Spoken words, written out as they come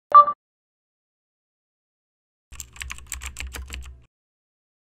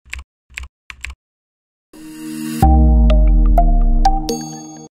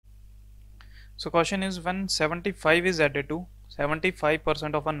So question is, when 75 is added to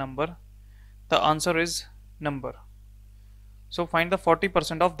 75% of a number, the answer is number. So find the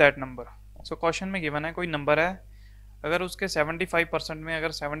 40% of that number. So question में given है कोई number है, अगर उसके 75% में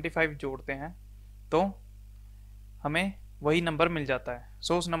अगर 75 जोड़ते हैं तो हमें वही नंबर मिल जाता है.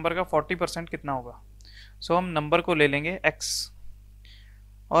 सो उस नंबर का 40% कितना होगा. सो हम नंबर को ले लेंगे x,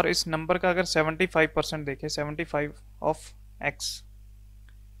 और इस नंबर का अगर 75% देखें, 75 ऑफ x,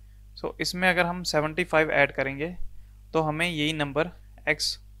 सो इसमें अगर हम 75 ऐड करेंगे तो हमें यही नंबर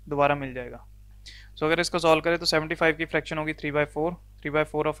x दोबारा मिल जाएगा. सो अगर इसको सॉल्व करें तो 75 की फ्रैक्शन होगी 3/4,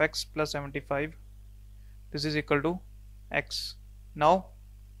 3/4 of x plus 75, this is equal to x. Now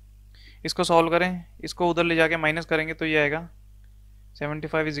इसको सॉल्व करें, इसको उधर ले जाके माइनस करेंगे तो ये आएगा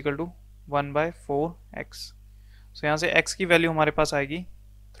 75 इज इक्वल टू 1/4x. सो यहाँ से x की वैल्यू हमारे पास आएगी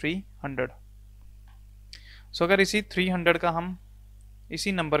 300. सो अगर इसी 300 का हम,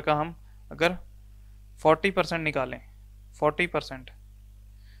 इसी नंबर का हम अगर 40% निकालें, 40%,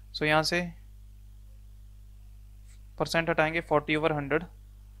 सो यहाँ से परसेंट हटाएंगे 40/100,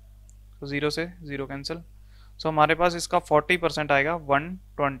 तो 0 से 0 कैंसिल. सो हमारे पास इसका 40% आएगा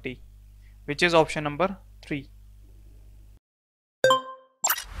 120, विच इज़ ऑप्शन नंबर 3.